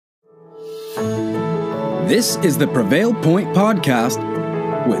This is the Prevail Point Podcast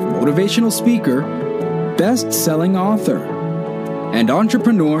with motivational speaker, best-selling author, and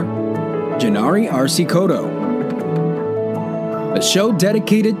entrepreneur, Janary Arce-Cotto. A show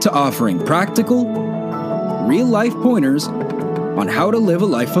dedicated to offering practical, real-life pointers on how to live a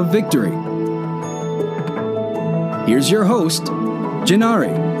life of victory. Here's your host,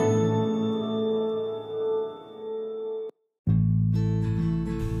 Jinary.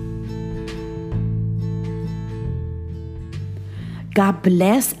 God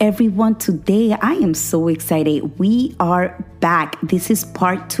bless everyone today. I am so excited. We are back. This is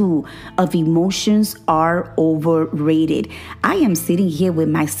part 2 of Emotions Are Overrated. I am sitting here with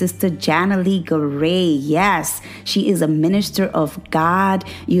my sister Jannalee Garay. Yes, she is a minister of God.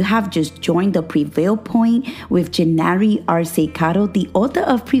 You have just joined the Prevail Point with Janary Arce-Cotto, the author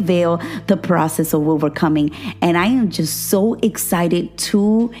of Prevail, The Process of Overcoming. And I am just so excited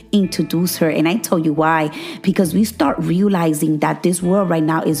to introduce her. And I tell you why. Because we start realizing that this world right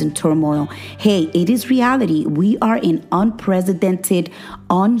now is in turmoil. Hey, it is reality. We are in unprecedented,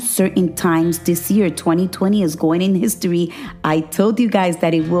 uncertain times this year. 2020 is going in history. I told you guys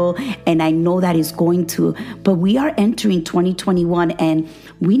that it will, and I know that it's going to. But we are entering 2021, and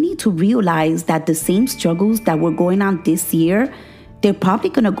we need to realize that the same struggles that were going on this year, they're probably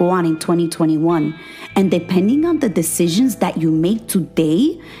going to go on in 2021. And depending on the decisions that you make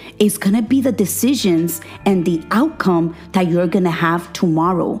today, it's going to be the decisions and the outcome that you're going to have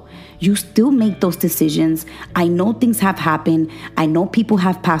tomorrow. You still make those decisions. I know things have happened. I know people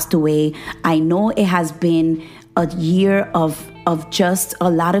have passed away. I know it has been a year of just a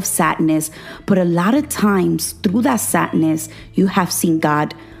lot of sadness. But a lot of times through that sadness, you have seen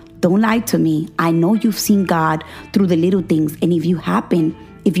God. Don't lie to me. I know you've seen God through the little things. And if you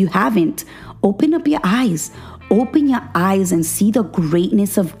haven't, open up your eyes. Open your eyes and see the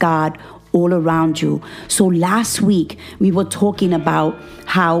greatness of God all around you. So last week, we were talking about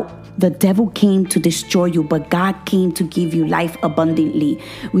how the devil came to destroy you, but God came to give you life abundantly.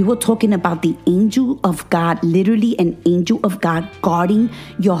 We were talking about the angel of God, literally an angel of God guarding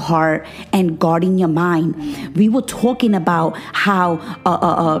your heart and guarding your mind. We were talking about how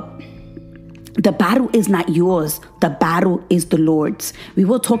the battle is not yours. The battle is the Lord's. We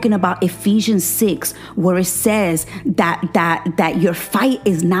were talking about Ephesians 6, where it says that your fight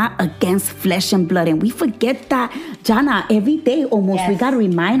is not against flesh and blood. And we forget that, Jana, every day almost. Yes. We got to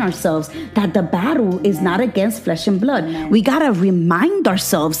remind ourselves that the battle is not against flesh and blood. Amen. We got to remind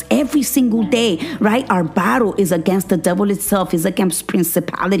ourselves every single day, right? Our battle is against the devil itself, is against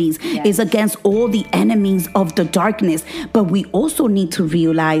principalities, is against all the enemies of the darkness. But we also need to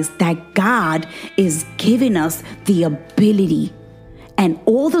realize that God is giving us the ability and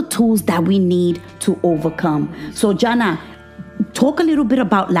all the tools that we need to overcome. So, Jana, talk a little bit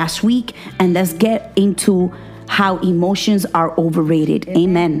about last week, and let's get into how emotions are overrated.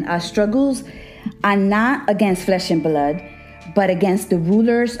 Amen. Our struggles are not against flesh and blood, but against the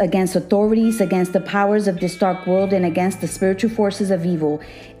rulers, against authorities, against the powers of this dark world, and against the spiritual forces of evil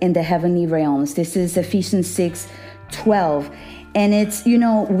in the heavenly realms. This is Ephesians 6:12. And it's,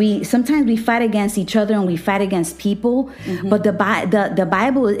 we sometimes fight against each other and we fight against people, but the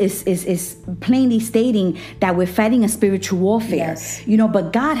Bible is plainly stating that we're fighting a spiritual warfare. Yes.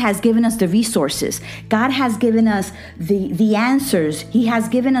 But God has given us the resources. God has given us the answers. He has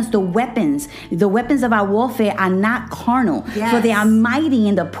given us the weapons. The weapons of our warfare are not carnal, for they are mighty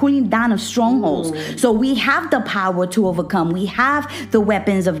in the pulling down of strongholds. Ooh. So we have the power to overcome. We have the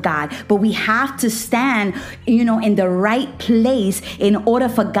weapons of God, but we have to stand, in the right place in order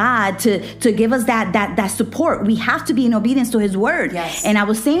for God to give us that support. We have to be in obedience to His word. Yes. And I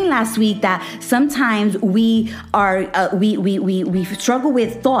was saying last week that sometimes we are we struggle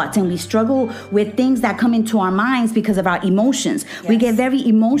with thoughts, and we struggle with things that come into our minds because of our emotions. Yes. We get very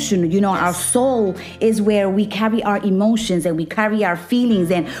emotional. Our soul is where we carry our emotions and we carry our feelings,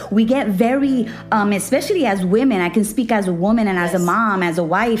 and we get very especially as women. I can speak as a woman and as a mom, as a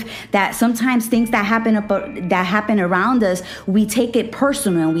wife, that sometimes things that happen around us, we take it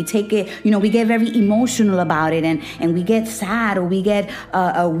personal, and we take it, we get very emotional about it, and we get sad, or we get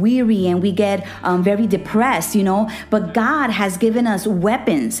weary, and we get very depressed, But God has given us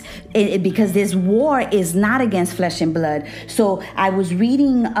weapons because this war is not against flesh and blood. So I was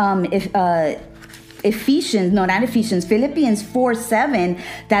reading Philippians 4:7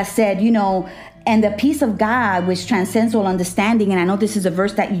 that said, And the peace of God, which transcends all understanding, and I know this is a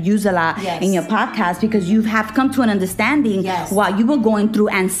verse that you use a lot in your podcast, because you have come to an understanding while you were going through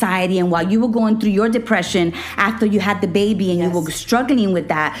anxiety and while you were going through your depression after you had the baby, and you were struggling with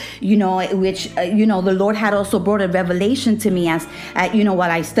that, which, the Lord had also brought a revelation to me as,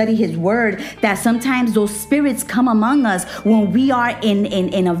 while I study his word, that sometimes those spirits come among us when we are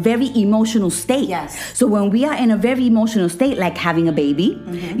in a very emotional state. Yes. So when we are in a very emotional state, like having a baby,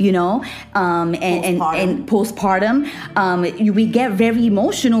 and postpartum, we get very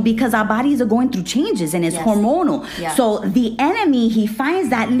emotional because our bodies are going through changes and it's hormonal. Yeah. So the enemy, he finds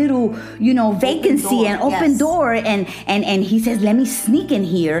that little, vacancy and open door, and he says, let me sneak in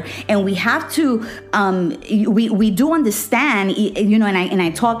here. And we have to, we do understand, and I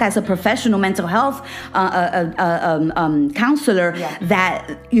talk as a professional mental health counselor,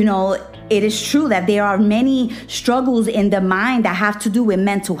 that, it is true that there are many struggles in the mind that have to do with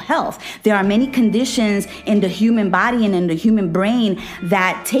mental health. There are many conditions in the human body and in the human brain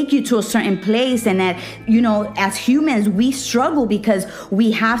that take you to a certain place, and that, as humans, we struggle because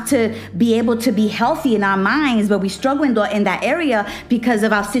we have to be able to be healthy in our minds, but we struggle in that area because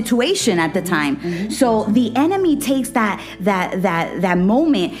of our situation at the time. Mm-hmm. So the enemy takes that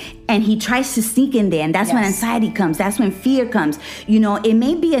moment and he tries to sneak in there, and that's when anxiety comes. That's when fear comes. It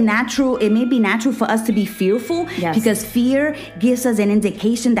may be natural for us to be fearful, because fear gives us an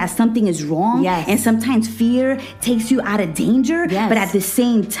indication that something is wrong. Yes. And sometimes fear takes you out of danger. Yes. But at the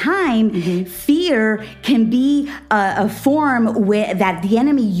same time, fear can be a form that the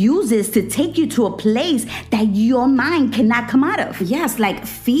enemy uses to take you to a place that your mind cannot come out of. Yes, like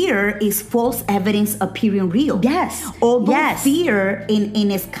fear is false evidence appearing real. Yes. Although fear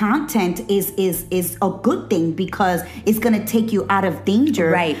in its content is a good thing because it's going to take you out of danger.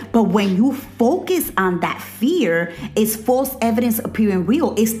 Right. But when you focus on that fear, it's false evidence appearing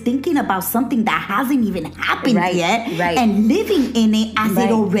real. It's thinking about something that hasn't even happened yet, and living in it as it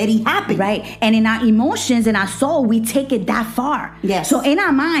already happened. Right. And in our emotions, in our soul, we take it that far. Yes. So in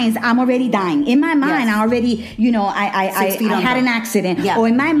our minds, I'm already dying. In my mind, I already, I had an accident. Yeah. Or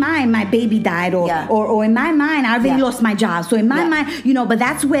in my mind, my baby died. Or in my mind, I already lost my job. So in my mind, but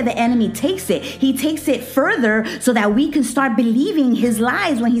that's where the enemy takes it. He takes it further so that we can start believing his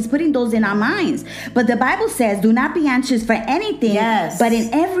lies when he's putting those in our minds. But the Bible says, do not be anxious for anything, but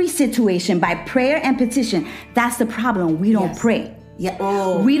in every situation, by prayer and petition. That's the problem. We don't pray. Yeah.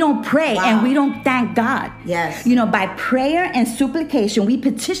 Oh. We don't pray and we don't thank God. Yes. By prayer and supplication, we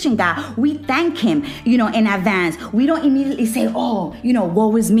petition God. We thank him, in advance. We don't immediately say,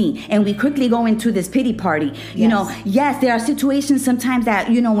 woe is me. And we quickly go into this pity party. Yes, there are situations sometimes that,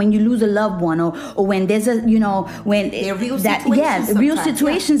 when you lose a loved one or when there's a, when there are real situations. Real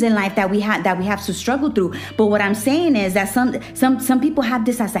situations in life that we have to struggle through. But what I'm saying is that some people have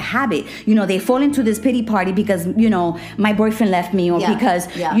this as a habit. They fall into this pity party because, my boyfriend left me, or because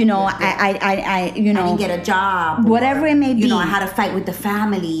I didn't get a job, whatever it may be. I had a fight with the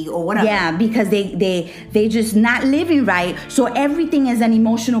family or whatever. Yeah, because they just not living right. So everything is an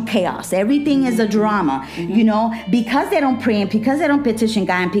emotional chaos. Everything is a drama. Because they don't pray and because they don't petition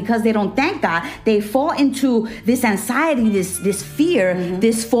God and because they don't thank God, they fall into this anxiety, this fear,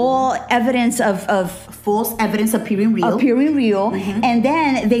 this false evidence appearing real. And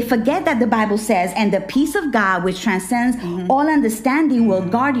then they forget that the Bible says, and the peace of God, which transcends all understanding, will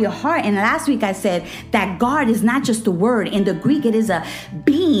guard your heart. And last week I said that guard is not just a word. In the Greek, it is a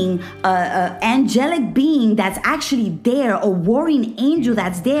being, a angelic being that's actually there, a warring angel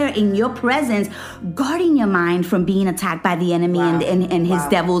that's there in your presence, guarding your mind from being attacked by the enemy and his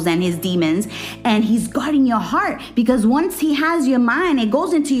devils and his demons. And he's guarding your heart, because once he has your mind, it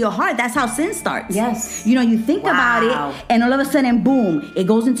goes into your heart. That's how sin starts. Yes. You think about it, and all of a sudden, boom, it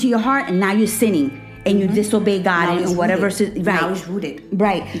goes into your heart, and now you're sinning. And you disobey God and whatever. Now it's rooted.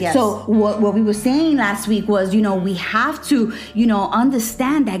 Right. Yes. So what we were saying last week was, we have to,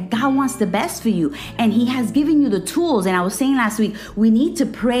 understand that God wants the best for you. And he has given you the tools. And I was saying last week, we need to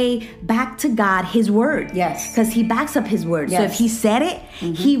pray back to God his word. Yes. Because he backs up his word. Yes. So if he said it,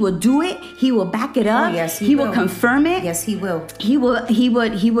 he will do it. He will back it up. Oh, yes, he will confirm it. Yes, he will. He would, he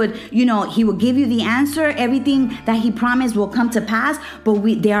will give you the answer. Everything that he promised will come to pass. But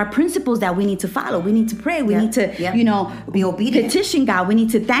there are principles that we need to follow. We need to pray. We need to, be obedient. Petition God. We need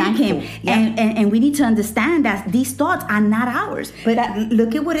to thank him. And we need to understand that these thoughts are not ours. But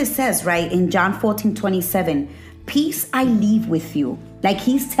look at what it says, right? In John 14:27, peace I leave with you. Like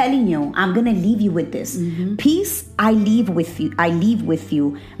he's telling you, I'm going to leave you with this. Peace I leave with you. I leave with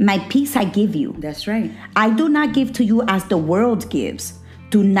you. My peace I give you. That's right. I do not give to you as the world gives.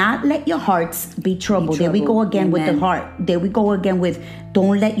 Do not let your hearts be troubled. There we go again with the heart. There we go again with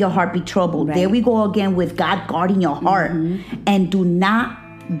don't let your heart be troubled. Right. There we go again with God guarding your heart. And do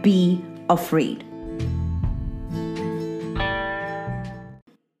not be afraid.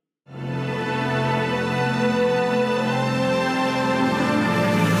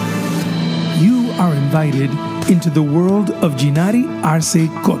 You are invited into the world of Jinary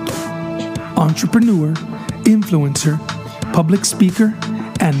Arce-Cotto, entrepreneur, influencer, public speaker,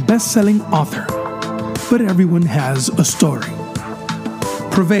 and best-selling author. But everyone has a story.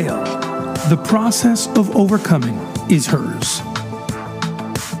 Prevail, the process of overcoming, is hers.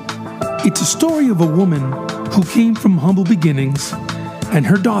 It's a story of a woman who came from humble beginnings and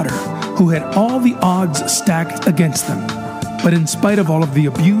her daughter who had all the odds stacked against them. But in spite of all of the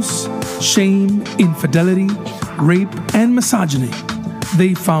abuse, shame, infidelity, rape, and misogyny,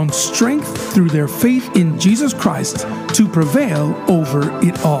 they found strength through their faith in Jesus Christ to prevail over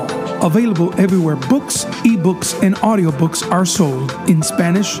it all. Available everywhere books, ebooks, and audiobooks are sold in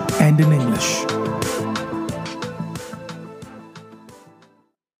Spanish and in English.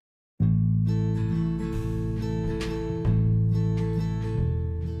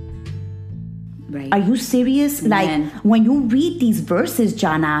 Are you serious? Like, when you read these verses,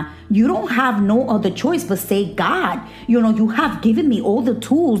 Jana, you don't have no other choice but say, God, you have given me all the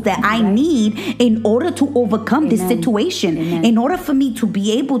tools that I need in order to overcome this situation. In order for me to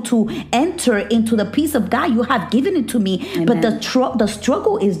be able to enter into the peace of God, you have given it to me. But the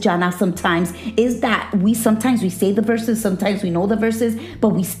struggle is, Jana, sometimes is that we say the verses, sometimes we know the verses, but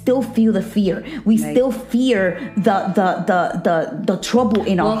we still feel the fear. We still fear the trouble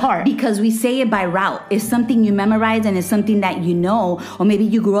in our heart. Because we say it by route. It's something you memorize and it's something that you know, or maybe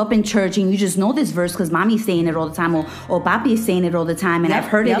you grew up in church and you just know this verse because mommy's saying it all the time, or papi is saying it all the time, and I've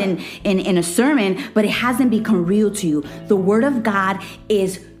heard it in a sermon, but it hasn't become real to you. The word of God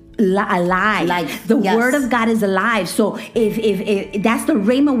is alive. The word of God is alive. So if that's the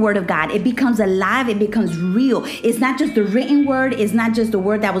Rhema word of God, it becomes alive, it becomes real. It's not just the written word, it's not just the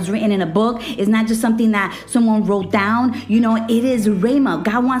word that was written in a book, it's not just something that someone wrote down. It is Rhema.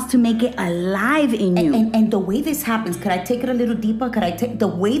 God wants to make it alive in you. And the way this happens, could I take it a little deeper? The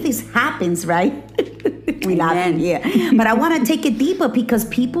way this happens, right? We laughing here. But I want to take it deeper because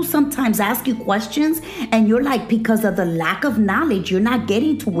people sometimes ask you questions and you're like, because of the lack of knowledge, you're not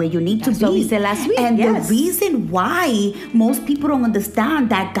getting to where you need to be. What we said last week. And the reason why most people don't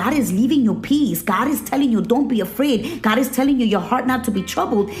understand that God is leaving you peace. God is telling you, don't be afraid. God is telling you your heart not to be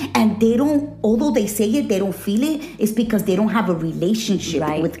troubled. And they don't, although they say it, they don't feel it. It's because they don't have a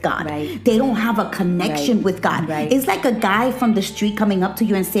relationship with God. They don't have a connection with God. It's like a guy from the street coming up to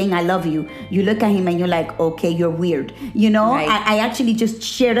you and saying, I love you. You look at him and you're like, okay, you're weird. I actually just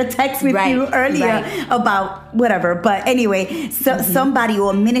shared a text with you earlier about whatever. But anyway, somebody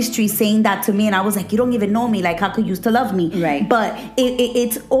or a ministry saying that to me, and I was like, you don't even know me. Like, how could you still love me? But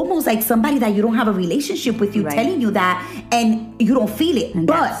it's almost like somebody that you don't have a relationship with you telling you that, and you don't feel it. And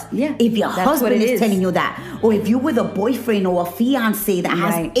but if your husband is telling you that, or if you're with a boyfriend or a fiance that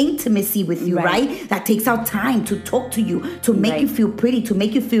has intimacy with you, that takes out time to talk to you, to make you feel pretty, to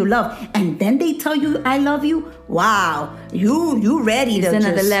make you feel loved, and then they tell you, I love you. Wow, you ready to it's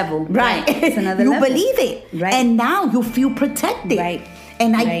another level. It's another level. You believe it. And now you feel protected.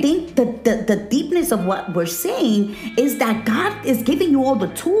 And I think the deepness of what we're saying is that God is giving you all the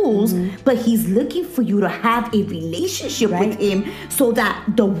tools, but He's looking for you to have a relationship with Him so that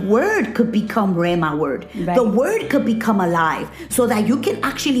the word could become Rhema word. The word could become alive so that you can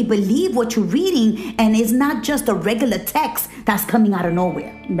actually believe what you're reading, and it's not just a regular text that's coming out of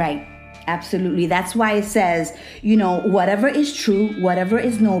nowhere. Absolutely. That's why it says, whatever is true, whatever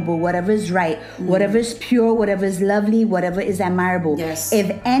is noble, whatever is right, whatever is pure, whatever is lovely, whatever is admirable.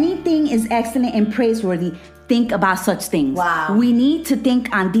 If anything is excellent and praiseworthy, think about such things. We need to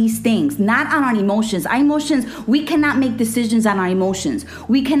think on these things, not on our emotions. Our emotions, we cannot make decisions on our emotions.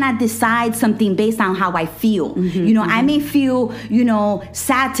 We cannot decide something based on how I feel. I may feel,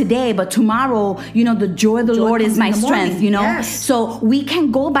 sad today, but tomorrow, the joy of the Lord is my strength, So we can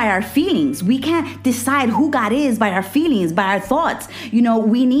go by our feelings. We can't decide who God is by our feelings, by our thoughts.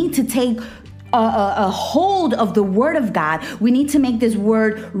 We need to take a hold of the word of God. We need to make this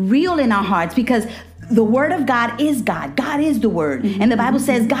word real in our hearts, because the word of God is God. God is the word. And the Bible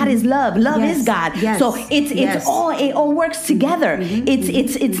says God is love. Love is God. So it all works together.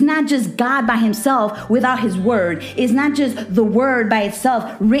 It's not just God by himself without his word. It's not just the word by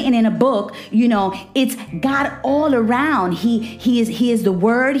itself written in a book. It's God all around. He is the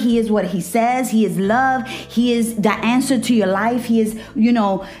word. He is what he says. He is love. He is the answer to your life. He is,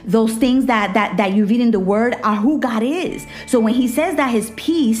 those things that you read in the word are who God is. So when he says that his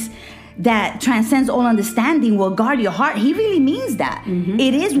peace that transcends all understanding will guard your heart, he really means that.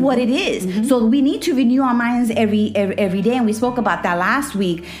 It is what it is. So we need to renew our minds every day, and we spoke about that last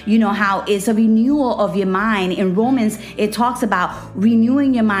week, how it's a renewal of your mind. In Romans, it talks about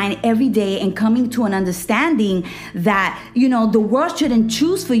renewing your mind every day and coming to an understanding that the world shouldn't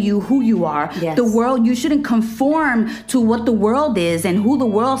choose for you who you are. The world, you shouldn't conform to what the world is and who the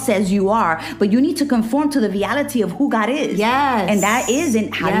world says you are, but you need to conform to the reality of who God is. And that is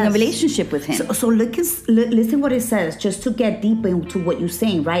in having a relationship with him. So listen what it says, just to get deep into what you're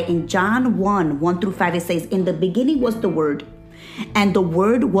saying, right? In John 1:1-5, it says, in the beginning was the Word, and the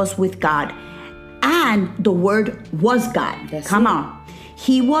Word was with God, and the Word was God. Come on.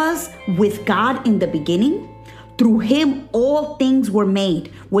 He was with God in the beginning. Through him, all things were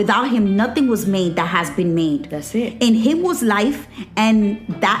made. Without him, nothing was made that has been made. That's it. In him was life, and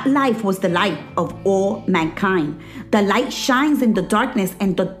that life was the light of all mankind. The light shines in the darkness,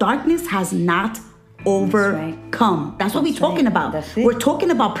 and the darkness has not overcome. That's what we're talking about. We're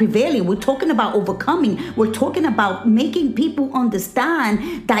talking about prevailing. We're talking about overcoming. We're talking about making people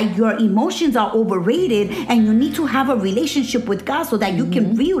understand that your emotions are overrated, and you need to have a relationship with God so that you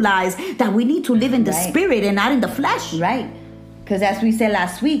can realize that we need to live in the spirit and not in the flesh. Right. Because as we said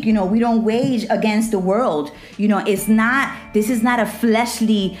last week, we don't wage against the world. This is not a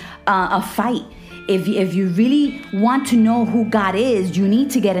fleshly a fight. If you really want to know who God is, you need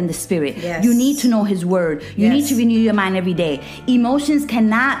to get in the spirit. You need to know his word. You need to renew your mind every day. Emotions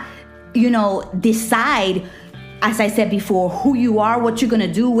cannot, decide, as I said before, who you are, what you're going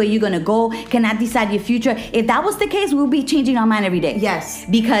to do, where you're going to go, cannot decide your future. If that was the case, we'll be changing our mind every day.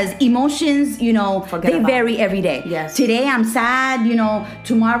 Because emotions, they vary every day. Today I'm sad,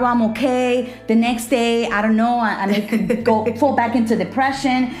 tomorrow I'm okay. The next day, I don't know, I may fall back into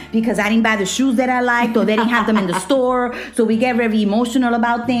depression because I didn't buy the shoes that I liked, or they didn't have them in the store. So we get very emotional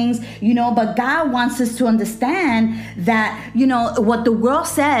about things, but God wants us to understand that, what the world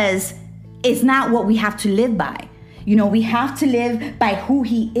says is not what we have to live by. We have to live by who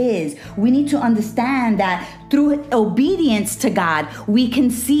he is. We need to understand that through obedience to God, we can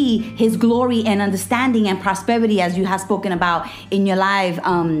see his glory and understanding and prosperity, as you have spoken about in your live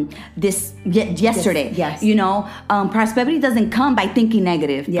yesterday. Prosperity doesn't come by thinking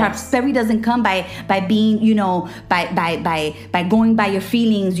negative. Prosperity doesn't come by being, by going by your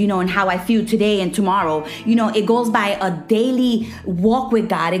feelings, and how I feel today and tomorrow. It goes by a daily walk with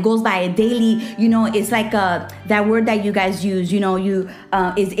God. It goes by a daily, it's like that word that you guys use,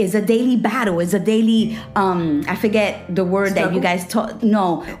 is a daily battle. It's a daily, I forget the word that you guys taught.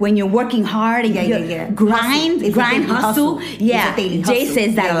 No, when you're working hard and you grind, hustle. Jay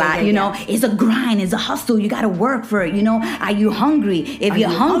says that a lot. It's a grind, it's a hustle. You got to work for it. Are you hungry? If you're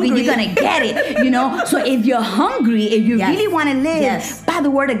hungry, you're gonna get it. So if you're hungry, if you really want to live by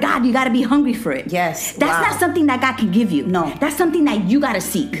the word of God, you got to be hungry for it. That's not something that God can give you. No, that's something that you got to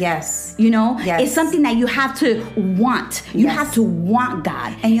seek. It's something that you have to want. You have to want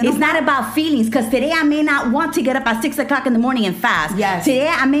God. And it's not about feelings, because today I may not want to get up at 6 o'clock in the morning and fast. Today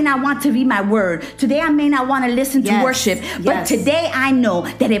I may not want to read my word. Today I may not want to listen to worship. But today I know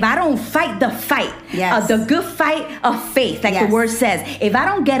that if I don't fight the fight, the good fight of faith, like the word says, if I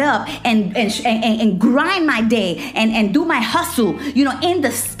don't get up and grind my day and do my hustle, in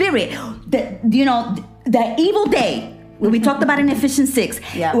the spirit, the evil day, we talked about in Ephesians 6.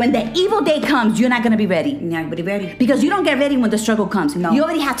 When the evil day comes, you're not going to be ready. You're not going to be ready. Because you don't get ready when the struggle comes. No. You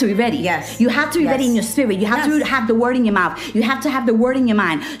already have to be ready. You have to be ready in your spirit. You have to have the word in your mouth. You have to have the word in your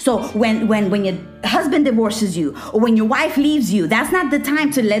mind. So when your husband divorces you, or when your wife leaves you, that's not the time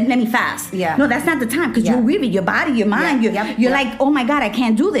to let me fast. No, that's not the time, because you're weary. Your body, your mind, you're like, oh my God, I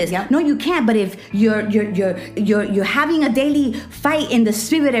can't do this. No, you can't. But if you're having a daily fight in the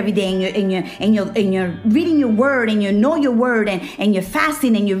spirit every day, and you're reading your word, and you know your word, and you're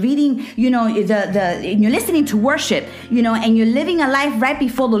fasting, and you're reading, and you're listening to worship, and you're living a life right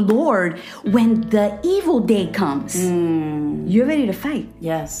before the Lord, when the evil day comes, you're ready to fight.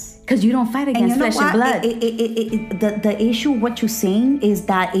 Because you don't fight against flesh and blood. The issue, what you're saying, is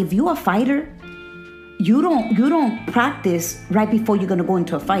that if you're a fighter, you don't practice right before you're gonna go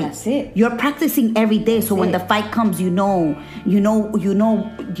into a fight. That's it. You're practicing every day, so when the fight comes, you know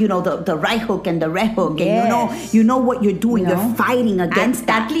the right hook and the red hook, Yes. and you know what you're doing. You're fighting against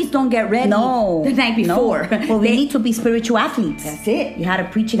that. At least don't get ready the night before. Well, we need to be spiritual athletes. That's it. You had to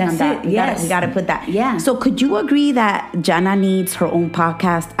preach on that. It. Yes. We gotta put that. Yeah. So could you agree that Janna needs her own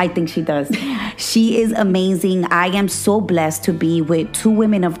podcast? I think she does. She is amazing. I am so blessed to be with two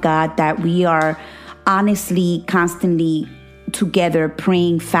women of God that we are honestly constantly together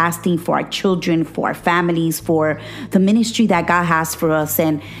praying, fasting for our children, for our families, for the ministry that God has for us.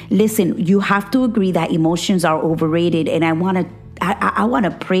 And listen, you have to agree that emotions are overrated. And I want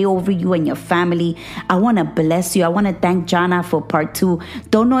to pray over you and your family. I want to bless you. I want to thank Janna for part 2.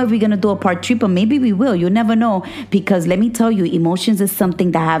 Don't know if we're going to do a part 3, but maybe we will. You never know. Because let me tell you, emotions is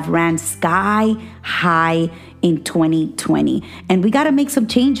something that have ran sky high in 2020. And we got to make some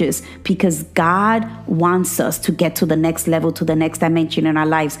changes because God wants us to get to the next level, to the next dimension in our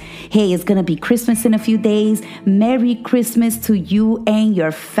lives. Hey, it's going to be Christmas in a few days. Merry Christmas to you and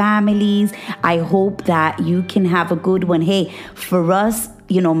your families. I hope that you can have a good one. Hey, for us,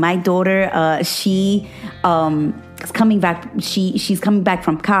 my daughter, she is coming back. She's coming back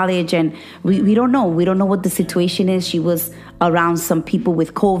from college, and we don't know. We don't know what the situation is. She was around some people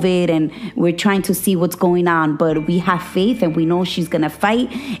with COVID, and we're trying to see what's going on. But we have faith, and we know she's gonna fight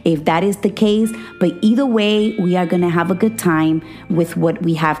if that is the case. But either way, we are gonna have a good time with what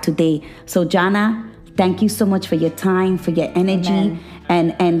we have today. So, Janna, thank you so much for your time, for your energy,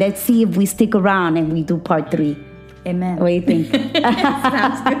 and let's see if we stick around and we do part 3. Amen. What do you think?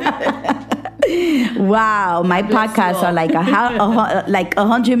 Sounds good. Wow, my podcasts are like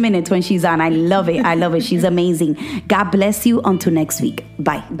 100 minutes when she's on. I love it. She's amazing. God bless you. Until next week.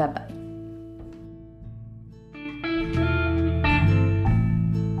 Bye. Bye-bye.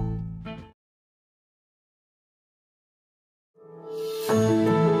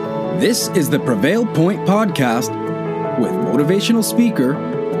 This is the Prevail Point Podcast with motivational speaker,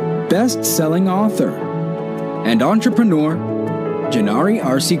 best-selling author, and entrepreneur, Jinary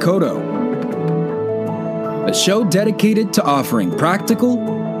Arce-Cotto. A show dedicated to offering practical,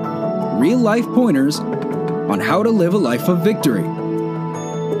 real-life pointers on how to live a life of victory.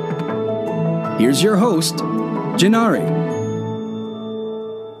 Here's your host, Jinary.